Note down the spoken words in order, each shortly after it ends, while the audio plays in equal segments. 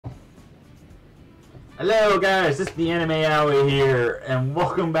Hello guys, this is the Anime Alley here, and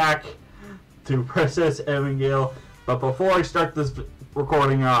welcome back to Princess Evangile. But before I start this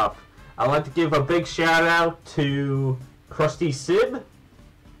recording off, I'd like to give a big shout out to Krusty Sib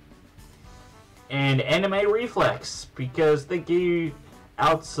and Anime Reflex, because they gave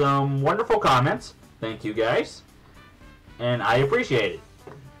out some wonderful comments. Thank you guys, and I appreciate it.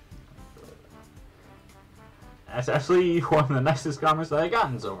 That's actually one of the nicest comments that I've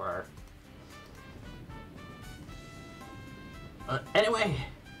gotten so far. Anyway,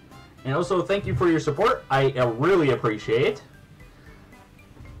 and also thank you for your support. I really appreciate it.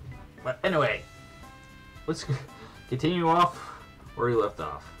 But anyway, let's continue off where we left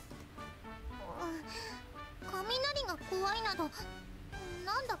off.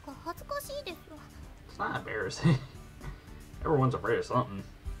 It's not embarrassing. Everyone's afraid of something.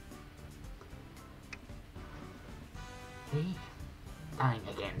 Hey, dying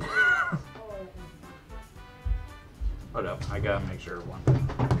again. Hold up, I gotta make sure one.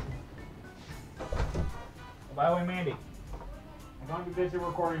 Oh, by the way, Mandy, I'm going to be busy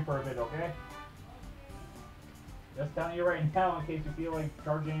recording for a bit, okay? Just telling you right now in case you feel like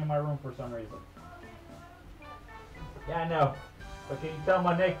charging in my room for some reason. Yeah, I know, but can you tell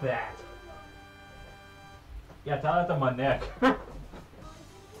my Nick that? Yeah, tell that to my Nick.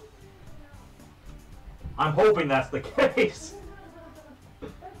 I'm hoping that's the case.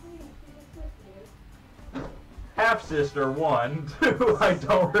 Half-sister 1, 2, I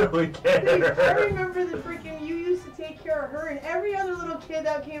don't really care. Dude, I remember the freaking you used to take care of her and every other little kid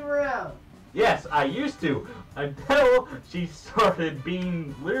that came around. Yes, I used to, until she started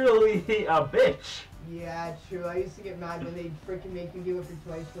being literally a bitch. Yeah, true. I used to get mad when they'd freaking make you give up your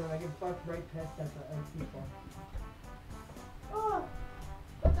toys for them. I get fucked right pissed at the people. Oh,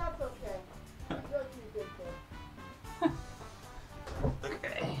 but that's okay. You're a good kid.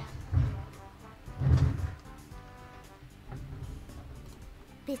 Okay.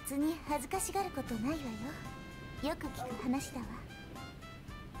 別に恥ずかしがることないわよ。よく聞く話だわ。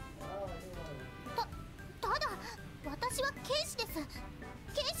ただ、私は剣士です。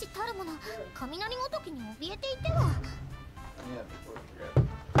剣士たるもの、雷ごときに怯えていては。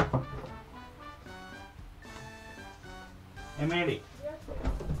Hey Mandy,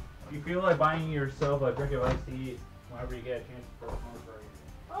 if you feel like buying yourself a drink of iced tea whenever you get a chance for a smoke.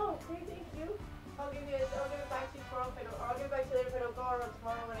 Oh, okay, thank you. I'll give it back to you tomorrow if I don't. I'll give it back to you later if I don't go, or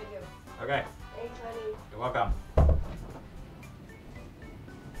tomorrow when I do. Okay. Thanks, honey. You're welcome.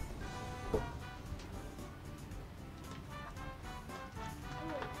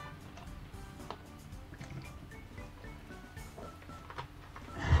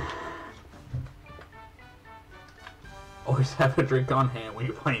 Always have a drink on hand when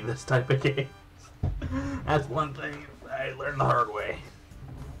you're playing this type of games. That's one thing I learned the hard way.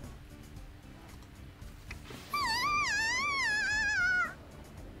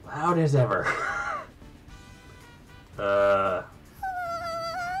 Loud as ever.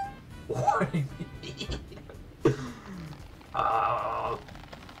 What do you mean?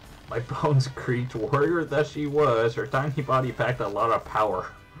 My bones creaked. Warrior that she was, her tiny body packed a lot of power.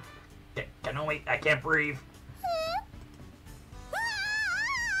 Can only, I can't breathe.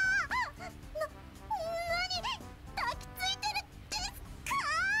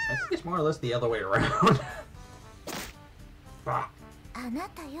 I think it's more or less the other way around. Ah. あな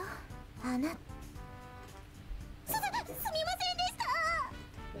たよ、あなた。すみませんでした。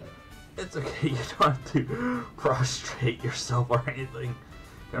 It's okay, you don't have to prostrate yourself or anything.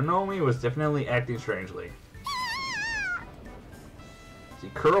 Konomi was definitely acting strangely. She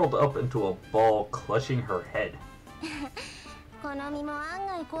curled up into a ball, clutching her head. 好みも案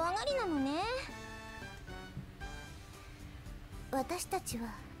外怖がりなのね。私たちは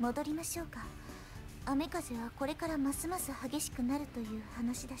戻りましょうか。雨風はこれからますます激しくなるという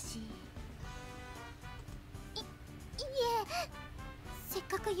話だし。いえ、せっ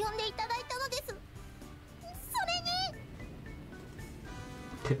かく呼んでいただいたのです。そ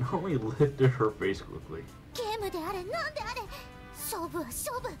れに Konomi lifted her face quickly. ゲームであれなんであれ、勝負は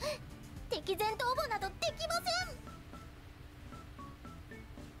勝負。敵前逃亡などできま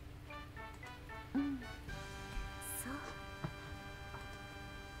せん。うん、そ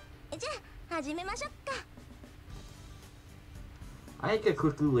う。じゃあ始めましょうか。 Aika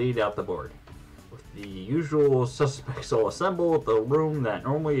quickly laid out the board. With the usual suspects all assembled, the room that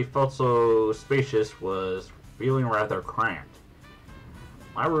normally felt so spacious was feeling rather cramped.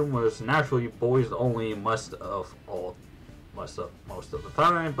 My room was naturally boys only most of the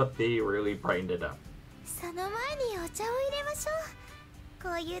time, but they really brightened it up. その前にお茶を入れましょう。こ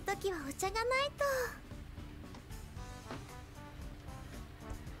ういう時はお茶がないと。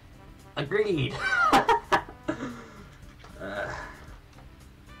Agreed.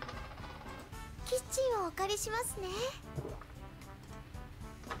 借りしますね。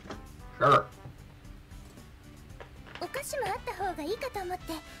 Sure. お菓子もあった方がいいかと思っ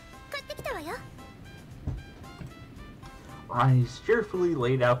て買ってきたわよ。 I cheerfully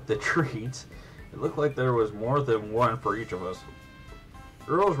laid out the treats. It looked like there was more than one for each of us.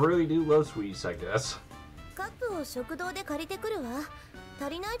 Girls really do love sweets, I guess. カップを食堂で借りてくるわ。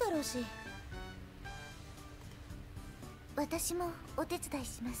足りないだろうし。私もお手伝い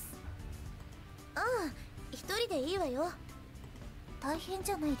します。ああ、一人でいいわよ。大変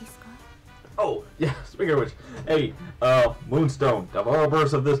じゃないですか。 Oh, yeah, speaking of which, hey, Moonstone,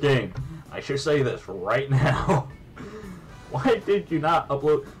 developers of this game, I should say this right now. Why did you not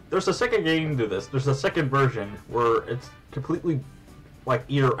upload? There's a second game to this. There's a second version where it's completely like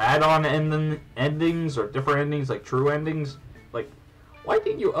either add-on endings or different endings, like true endings. Like, why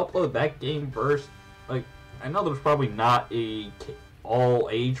didn't you upload that game first? Like, I know there's probably not a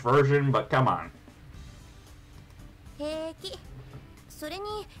all-age version, but come on. 平気。それ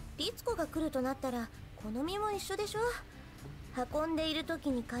にリツコが来るとなったら好みも一緒でしょ。運んでいる時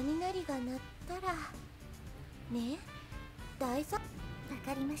に雷が鳴ったらね。大丈夫。わ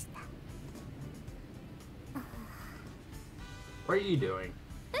かりました。 What are you doing?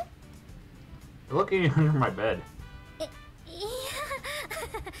 You're looking under my bed. いや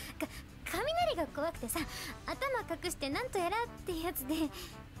雷が怖くてさ、頭隠してなんとやらってやつで。 You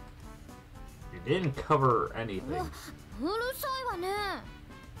didn't cover anything. うるさいわね。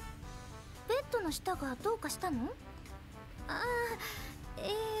ベッドの下がどうかしたの？ああ、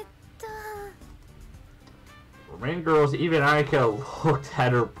Remain girls, even Aika looked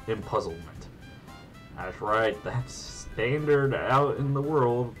at her in puzzlement. That's right, that's standard out in the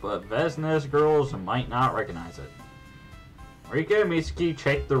world, but Vesnes girls might not recognize it. Rika and Mitsuki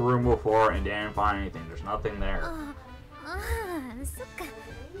checked the room before and didn't find anything. There's nothing there. ああ、そっか。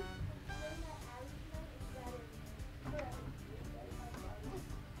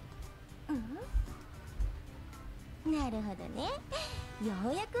なるほどね。よ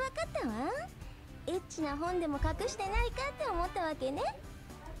うやくわかったわ。エッチな本でも隠してないかって思ったわけね。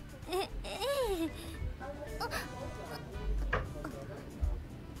そうい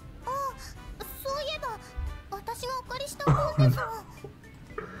えば私がお借りした本ですわ。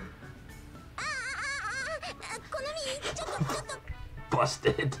この実ちょっと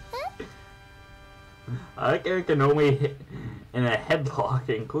Busted. Aika can only hit in a headlock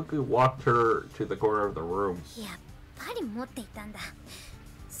and quickly walked her to the corner of the room. やっぱり持っていたんだ。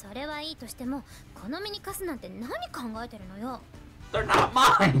それはいいとしても、好みに貸すなんて何考えてるのよ。 They're not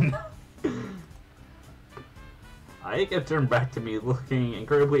mine! Aika turned back to me looking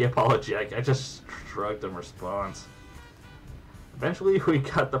incredibly apologetic. I just shrugged in response. Eventually, we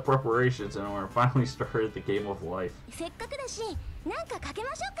got the preparations and we finally started the game of life. せっかくだし、なんかかけ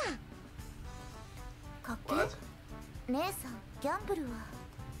ましょうか。かけ？ What? 姉さん、ギャンブルは？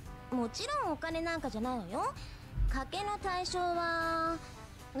もちろんお金なんかじゃないわよ。賭けの対象は、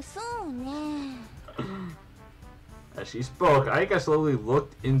そうね。As she spoke, Aika slowly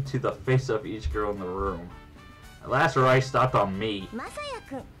looked into the face of each girl in the room. At last, her eyes stopped on me. まさや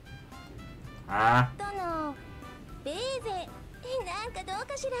くん Ah, とのベーゼ、なんかどう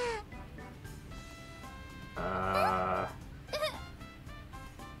かしら。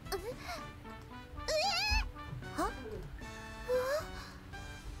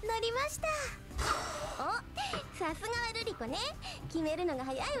乗りました。お、さすがはルリコね。決めるのが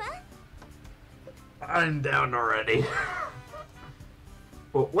早いわ。I'm down already.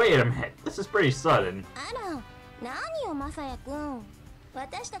 But wait a minute, this is pretty sudden. あら、何よまさやくん。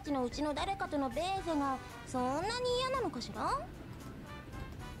私たちのうちの誰かとのベーゼがそんなに嫌なのかしら。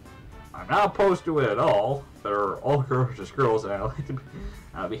 I'm not opposed to it at all. They're all girls, just girls, and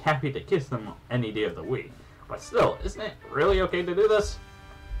I'll be happy to kiss them any day of the week. But still, isn't it really okay to do this?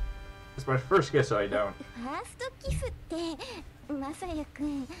 It's my first kiss, so I don't. ファーストキスってまさやく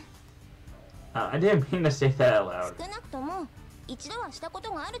ん。 I didn't mean to say that out loud. 少なくとも一度はしたこ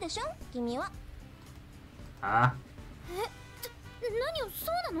とがあるでしょ、君は。 Huh? 何をそ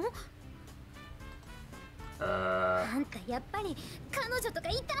うなの？なんかやっぱり彼女とか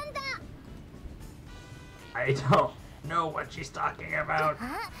いたんだ。 I don't know what she's talking about.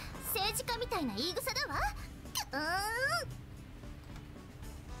 あ、政治家みたいな言い草だわ。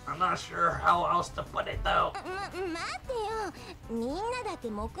I'm not sure how else to put it though. 待ってよ。みんなだって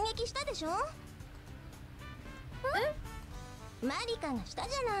目撃したでしょ。マリカがした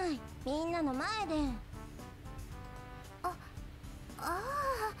じゃない。みんなの前で。ああ、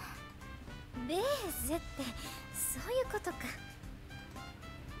ベーゼってそういうことか。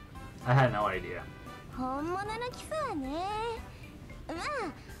 I had no idea. 本物のキスはね。まあ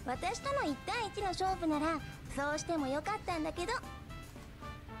私との1対1の勝負ならそうしてもよかったんだけど。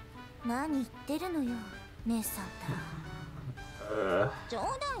何言ってるのよ姉さんた。冗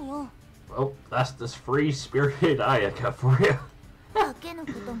談よ。 Well, that's this free-spirited Ayaka for you. だけの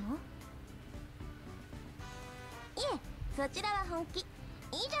ことも。いえ、そちらは本気。いい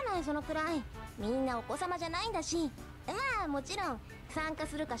じゃないそのくらい。みんなお子様じゃないんだし。まあもちろん参加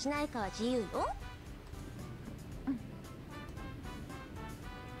するかしないかは自由よ。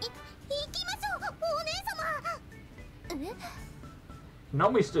行きましょうお姉様。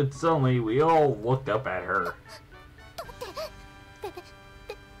Nomi stood suddenly. We all looked up at her.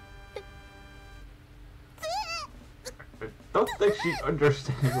 I don't think she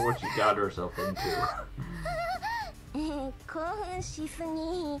understands what she got herself into. 興奮しすぎ。ベ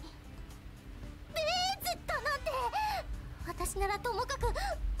ーゼットなんて私ならともかくお姉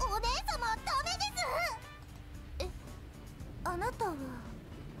様はダメです。あなたは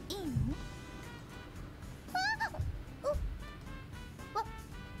いいの？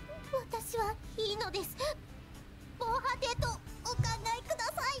私はいいのです。防波堤とお考えくだ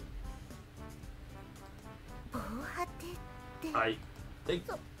さい。防波堤って。 I think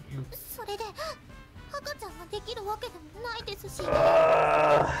you. それで赤ちゃんができるわけでもないですし。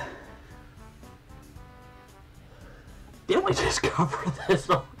Didn't we just cover this?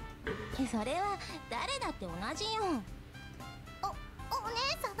 それは誰だって同じよ。お姉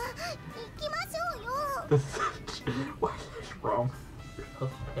様行きましょうよ。What is wrong?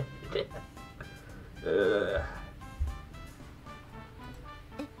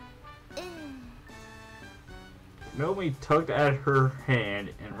 Nomi tugged at her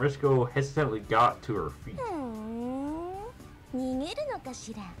hand, and Risco hesitantly got to her feet. 逃げるのか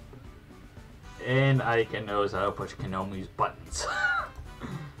しら。 And Aika knows how to push Konomi's buttons.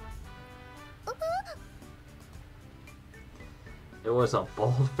 It was a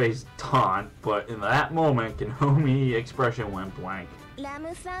bold-faced taunt, but in that moment, Konomi's expression went blank. ラ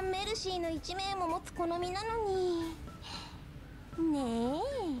ムさんメルシーの一面も持つ好みなのに。ね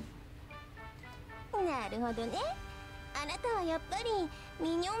え。なるほどね。あなたはやっぱり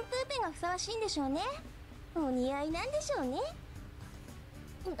ミニョンプーペがふさわしいんでしょうね。お似合いなんでしょうね。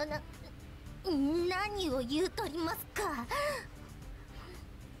何を言うとりますか。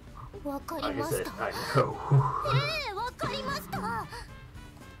わかり Like ま I し said, た。 I know. わかりました。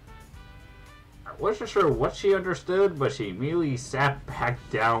 I wasn't sure what she understood, but she immediately sat back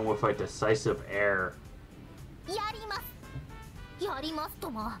down with a decisive air. やります。やります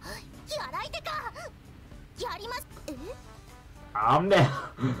とも。やらいでか。やります。Amna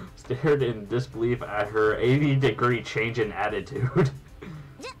stared in disbelief at her 80-degree change in attitude.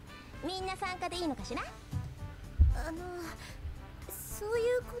 じゃ、みんな参加でいいのかしら。そう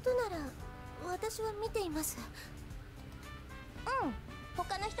いうことなら私は見ています。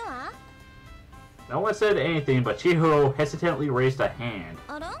他の人は？ No one said anything, but Chihiro hesitantly raised a hand.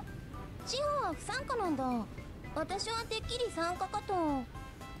 あら？地方は不参加なんだ。私はてっきり参加かと。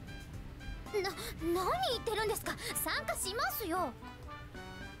何言ってるんですか。参加しますよ。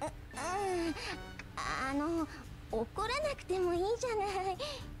怒らなくてもいいじゃない。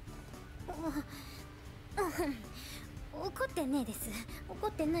怒ってねえです。怒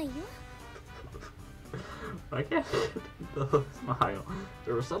ってないよ。I can't the smile.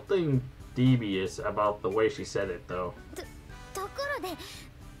 There was something devious about the way she said it, though. ところで、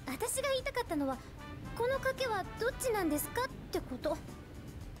私が言いたかったのは、この賭けはどっちなんですかってこと。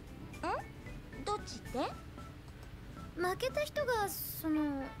どっちって？負けた人がす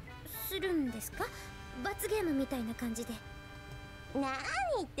るんですか？罰ゲームみたいな感じで。何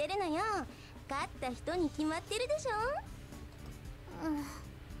言ってるのよ。勝った人に決まってるでしょ。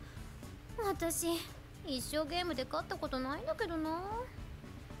私一生ゲームで勝ったことないんだけどな。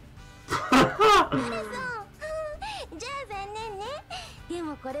あらそう。じゃあ残念ね。で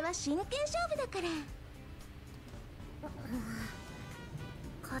もこれは真剣勝負だから。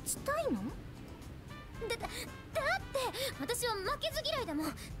勝ちたいの？だって私は負けず嫌いだもん。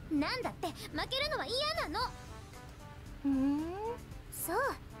なんだって負けるのは嫌なの。そう。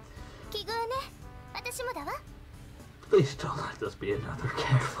奇遇ね。私もだわ。 Please don't let this be another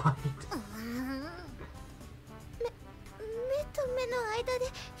cat fight. 目と目の間で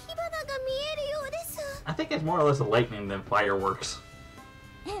火花が見えるようです。 I think it's more or less lightning than fireworks.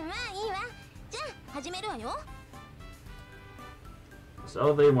 まあいいわ。じゃあ始めるわよ。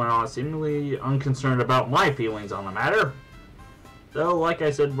 So they went on, seemingly unconcerned about my feelings on the matter. Though, like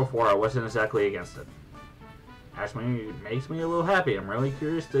I said before, I wasn't exactly against it. Actually, it makes me a little happy. I'm really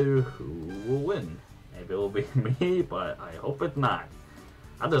curious to who will win. Maybe it will be me, but I hope it's not.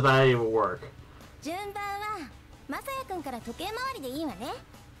 How does that even work? 順番はマサヤ君から時計回りでいいわね。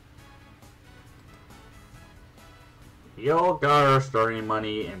 We all got our starting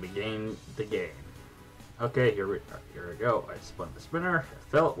money and began the game. Okay, here we go. I spun the spinner. It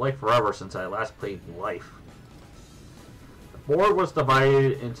felt like forever since I last played Life. The board was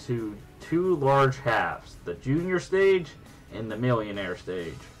divided into two large halves, the junior stage and the millionaire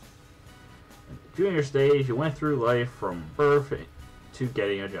stage. In the junior stage, you went through life from birth to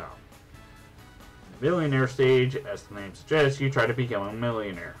getting a job. In the millionaire stage, as the name suggests, you try to become a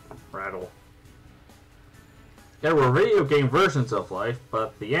millionaire. Rattle. There were video game versions of Life,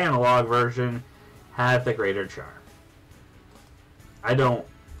 but the analog version had the greater charm.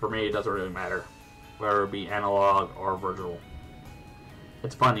 For me, it doesn't really matter whether it be analog or virtual.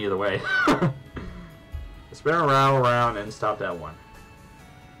 It's fun either way. Spin around and stop at one.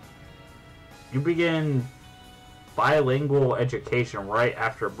 You begin bilingual education right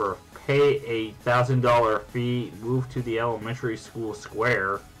after birth. Pay a $1,000 fee, move to the elementary school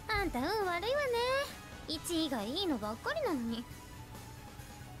square. あんた運悪いわね。1位がいいのばっかりなのに。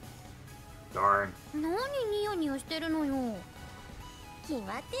 Darn. 何ニヤニヤしてるのよ。決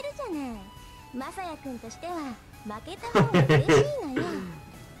まってるじゃない。マサヤ君としては負けた方が嬉しいのよ。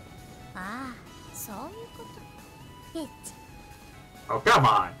ああ、そういうこと。エッチ。 Oh, come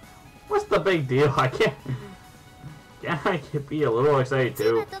on. What's the big deal? I can't I be a little excited 血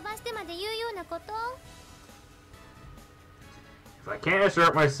too. が飛ばしてまで言うようなこと。 If I can't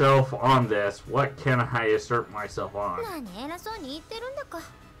assert myself on this, what can I assert myself on? 何偉そうに言ってるんだか。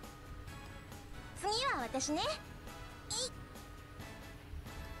次は私ね。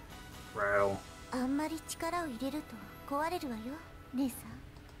 Rattle. あんまり力を入れると壊れるわよ、姉さん。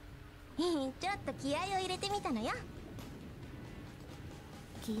ちょっと気合を入れてみたのよ。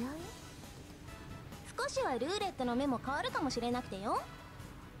気合？少しはルーレットの目も変わるかもしれなくてよ。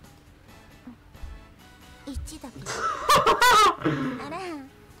1だけど。あら。で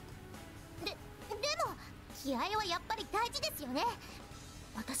も気合はやっぱり大事ですよね。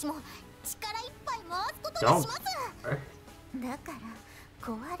私も力いっぱい回すことにします。だから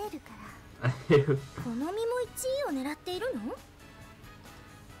壊れるから。 Don't. この身も1位を狙っているの？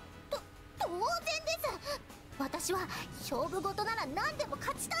当然です。私は勝負事なら何でも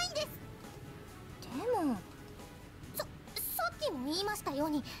勝ちたいんです。でもさっきも言いましたよう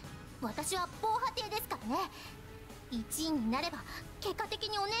に、私は防波堤ですからね。1位になれば結果的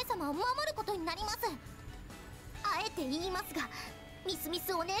にお姉様を守ることになります。あえて言いますが、ミスミ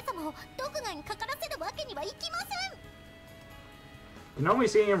スお姉様を毒牙にかからせるわけにはいきません。 Konomi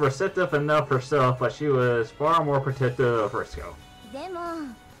seemed receptive enough herself, but she was far more protective of Frisco. でも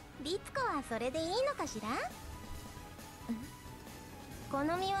リツコはそれでいいのかしら？こ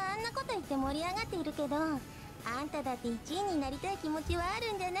の身はあんなこと言って盛り上がっているけど、あんただって1位になりたい気持ちはあ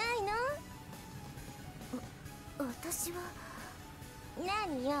るんじゃないの？私は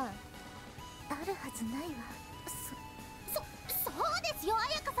何よ、あるはずないわ。そうですよ、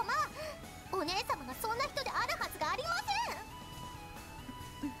彩香様。お姉様がそんな人であるはずがありませ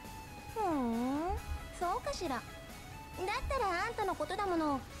ん。そうかしら。だったらあんたのことだも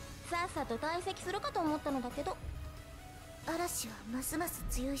の、さっさと退席するかと思ったのだけど。嵐はますます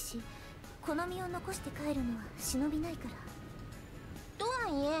強いし、この身を残して帰るのは忍びないから。とは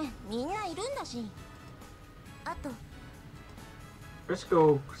いえみんないるんだし。あと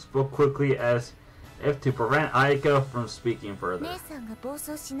Frisco spoke quickly as if to prevent Ayaka from speaking further. 姉さんが暴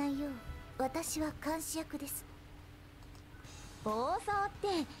走しないよう私は監視役です。暴走っ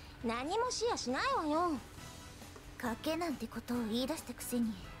て何もしやしないわよ。賭けなんてことを言い出したくせ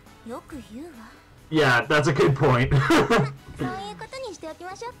によく言うわ。Yeah, that's a good point. そういうことにしておき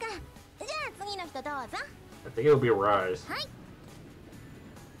ましょうか。じゃあ次の人どうぞ。 I think it'll be Rise. はい。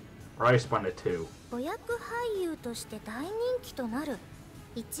 Rise spun a 2. 子役俳優として大人気となる。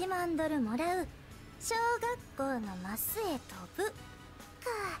1万ドルもらう。小学校のマスへ飛ぶ。か、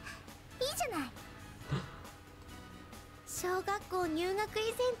いいじゃない。小学校入学以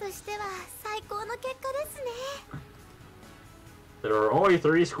前としては最高の結果ですね。 There are only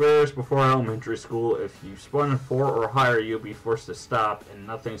 3 squares before elementary school. If you spun 4 or higher, you'll be forced to stop and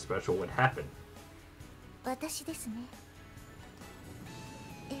nothing special would happen. 私ですね。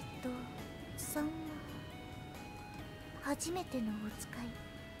3は初めてのお使い。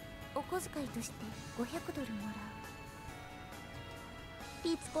お小遣いとして500ドルもらう。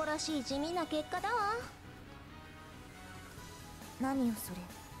リツコらしい地味な結果だわ。何よそれ。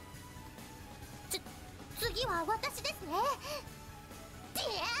次は私ですね。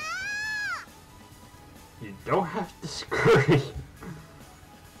You don't have to scurry.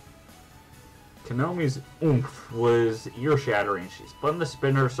 Konomi's oomph was ear-shattering. She spun the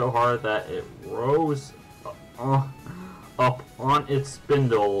spinner so hard that it rose up on its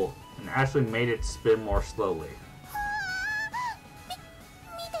spindle and actually made it spin more slowly.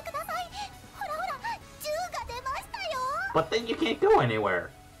 But then you can't go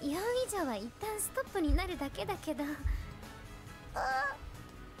anywhere. 容疑者は一旦ストップになるだけだけど。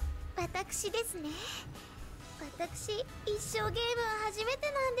私ですね。私、一生ゲームは初めて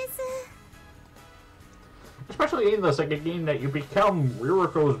なんです。 Especially in the second game that you become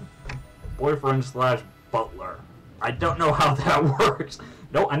Ririko's boyfriend slash butler. I don't know how that works.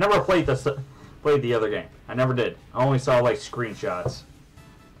 No, I never played the other game. I never did. I only saw like screenshots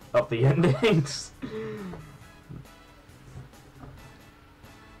of the endings.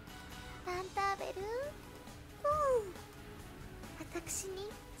 タンターベル、私に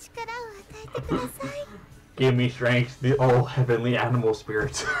力を与えてください。 Give me strength, the all heavenly animal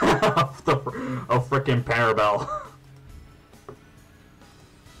spirits of frickin' Parabel.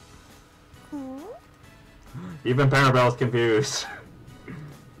 Even Parabel's confused.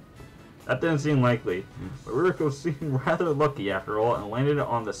 That didn't seem likely, but Ririko seemed rather lucky after all and landed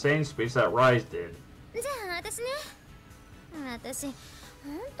on the same space that Rise did. じゃあ私ね。私、ほん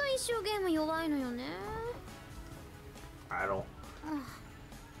と一生ゲーム弱いのよね。I don't.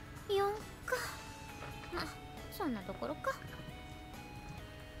 4か。まあ、そんなところか。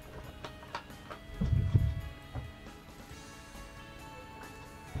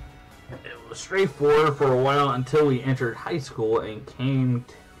It was straightforward for a while until we entered high school and came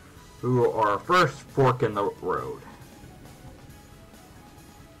to our first fork in the road.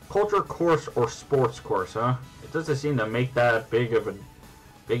 Culture course or sports course, huh? It doesn't seem to make that big a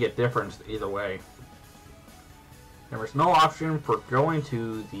difference either way. There was no option for going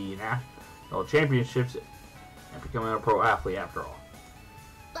to the national championships and becoming a pro athlete after all.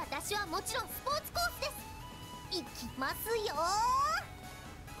 私はもちろんスポーツコースです。行きますよ。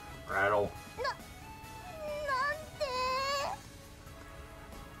 Rattle. なんて。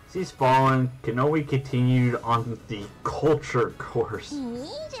 She's fallen. Kanoe continued on the culture course. いい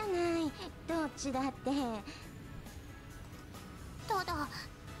じゃない。どっちだって。ただ、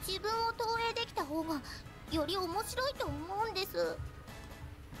自分を投影できた方がより面白いと思うんです。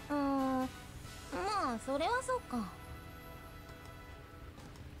まあそれはそうか。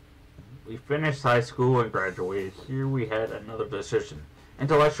 We finished high school and graduated. Here we had another decision.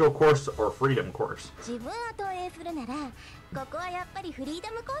 Intellectual course or freedom course. 自分を投影するならここはやっぱりフリー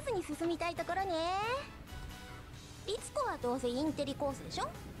ダムコースに進みたいところね。リツコはどうせインテリコースでしょ。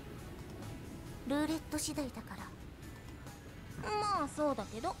ルーレット次第だから。まあそうだ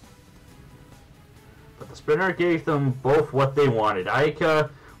けど。 But the spinner gave them both what they wanted. Aika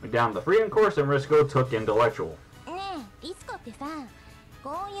went down the freedom course and Risco took intellectual. ねえリツコってさ、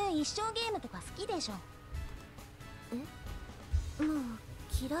こういう一生ゲームとか好きでしょ。まあ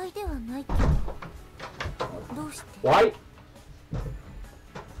嫌いではないけど。どうして？ Why?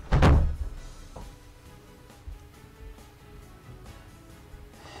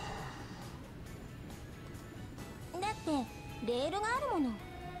 だってレールがあるもの。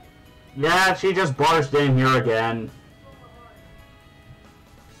 Yeah, she just barged in here again.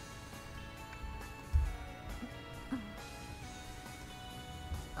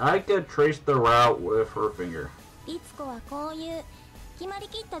 Aika traced the route with her finger. リツコはこういう決まり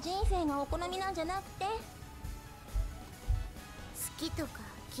きった人生がお好みなんじゃなくて、好きとか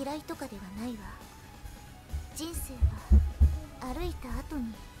嫌いとかではないわ。人生は歩いた後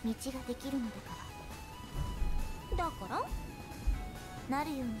に道ができるのだから。だからな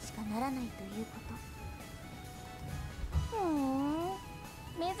るようにしかならないということ。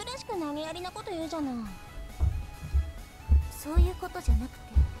珍しく投げやりなこと言うじゃない。そういうことじゃなくて、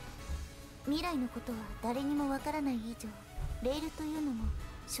未来のことは誰にもわからない以上、レールというのも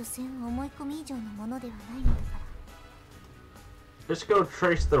所詮思い込み以上のものではないのだから。 Risco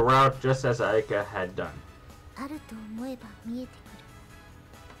traced the route just as Aika had done. あると思えば見えて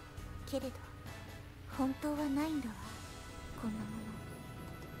くる。けれど本当はないんだわ、こんなもの。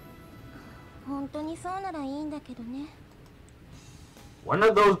本当にそうならいいんだけどね。 One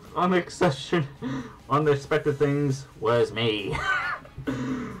of those unexpected things was me.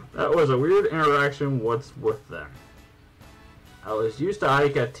 That was a weird interaction with them. I was used to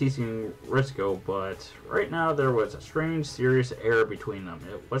Aika teasing Risco, but right now there was a strange, serious air between them.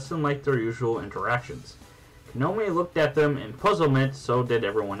 It wasn't like their usual interactions. Kanoe looked at them in puzzlement, so did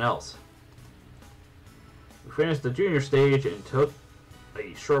everyone else. We finished the junior stage and took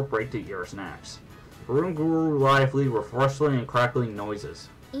a short break to eat our snacks. The room grew lively with rustling and crackling noises.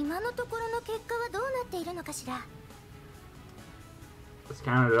 今のところの結果はどうなっているのかしら。 Let's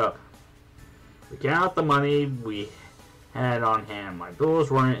count it up. We count the money we had on hand. My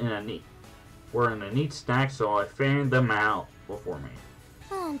bills weren't in a were in a neat stack, so I fanned them out before me.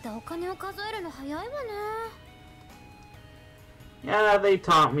 あんたお金を数えるの早いわね。 Yeah, they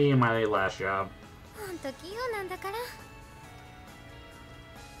taught me in my last job. あんた器用なんだから。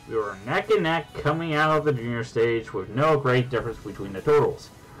 We were neck and neck coming out of the junior stage with no great difference between the totals.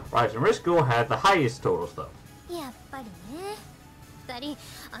 Rise and Risk School had the highest totals though. やっぱりね。二人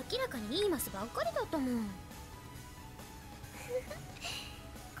明らかにいいマスばっかりだったもん。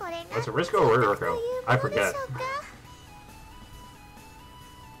これが What's a Risco or Rico? I forget.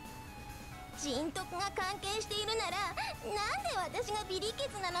 人徳が関係しているならなんで私がビリケ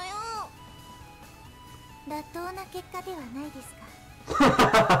ツなのよ。妥当な結果ではないです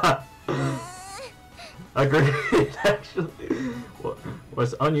か。Agreed. Actually,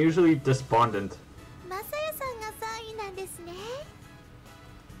 was unusually despondent. マサヤさんが3位なんですね。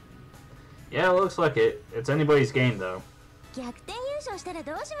 Yeah, it looks like it. It's anybody's game though. 逆転優勝したら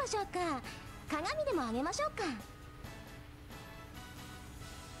どうしましょうか。鏡でもあげましょうか。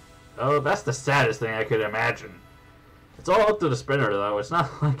 Oh, that's the saddest thing I could imagine. It's all up to the spinner though. It's not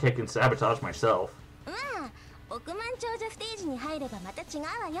like I can sabotage myself. まあ億万長者ステージに入ればまた違う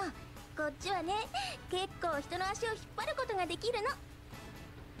わよ。こっちはね、結構人の足を引っ張ることができる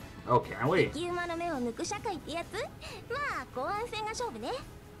の。 Oh, can't we? 生き馬の目を抜く社会ってやつ。まあ後半戦が勝負ね。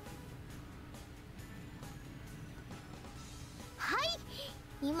はい、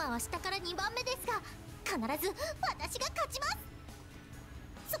今は下から2番目ですが必ず私が勝ちます。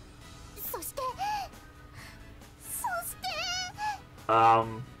そして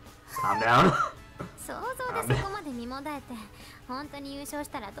Calm down. 想像でそこまで見もだえて本当に優勝し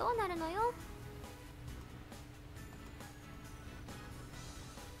たらどうなるのよ。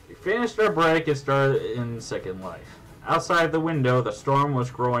 We finished our break and started in Second Life. Outside the window, the storm was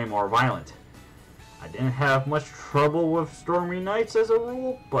growing more violent. I didn't have much trouble with stormy nights as a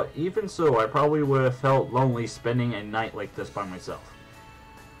rule, but even so, I probably would have felt lonely spending a night like this by myself.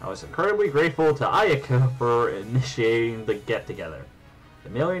 I was incredibly grateful to Ayaka for initiating the get-together.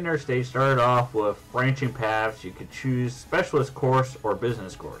 The Millionaire stage started off with branching paths. You could choose Specialist course or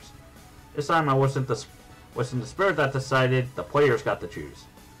Business course. This time I wasn't the spirit that decided, the players got to choose.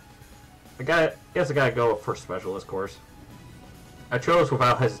 Guess I gotta go for Specialist course. I chose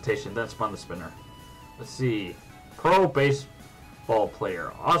without hesitation, then spun the spinner. Let's see. Pro baseball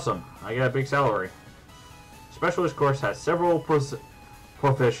player. Awesome. I got a big salary. Specialist course has several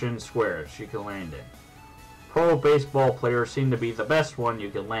proficient squares you can land in. Pro baseball players seem to be the best one you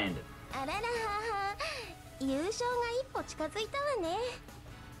can land in. あらら、優勝が一歩近づいたわね。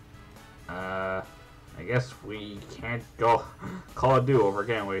I guess we can't go call a do-over,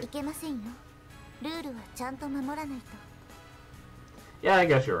 can we? いけませんよ。ルールはちゃんと守らないと。 Yeah, I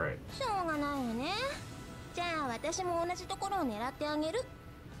guess you're right. しょうがないわね。じゃあ私も同じところを狙ってあげる。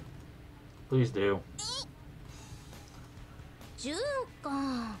 Please do. 10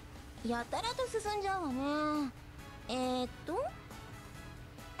か。やたらと進んじゃうわね。何よこれ。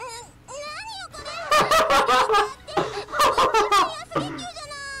安い級じゃな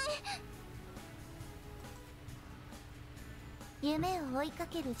い。夢を追いか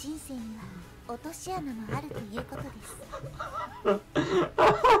ける人生には落とし穴もあるということです。うわ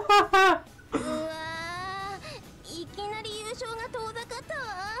ー、いきなり優勝が遠ざかった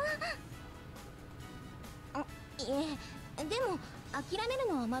わ。いえ、でも諦める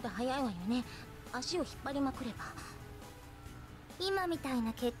のはまだ早いわよね。足を引っ張りまくれば。今みたい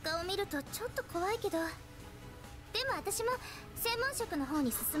な結果を見るとちょっと怖いけど、でも私も専門職の方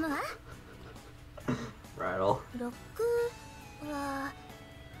に進むわ。Rattle. 6は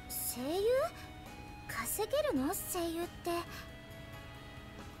声優？稼げるの？声優って。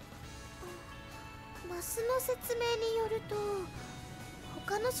マスの説明によると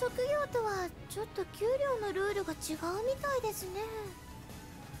他の職業とはちょっと給料のルールが違うみたいですね。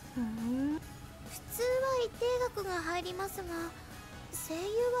普通は一定額が入りますが、声優は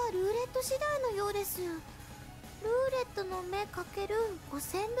ルーレット次第のようです。ルーレットの目かける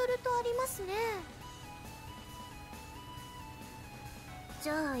5000ドルとありますね。じ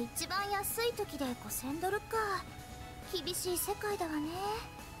ゃあ一番安い時で5000ドルか。厳しい世界だわね。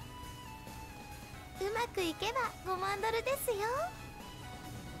うまくいけば5万ドルですよ。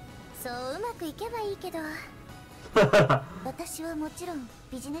そううまくいけばいいけど私はもちろん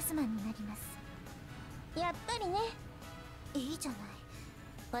ビジネスマンになります。やっぱりね。いいじゃない。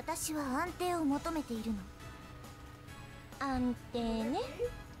私は安定を求めているの。安定ね。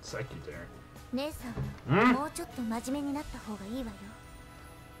姉さんはもうちょっと真面目になった方がいいわよ。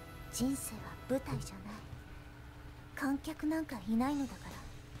人生は舞台じゃない。観客なんかいないのだから。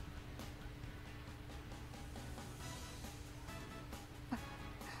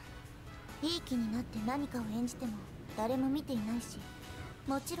いい気になって何かを演じても誰も見ていないし、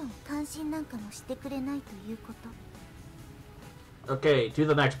もちろん関心なんかもしてくれないということ。 Okay, to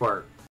the next part.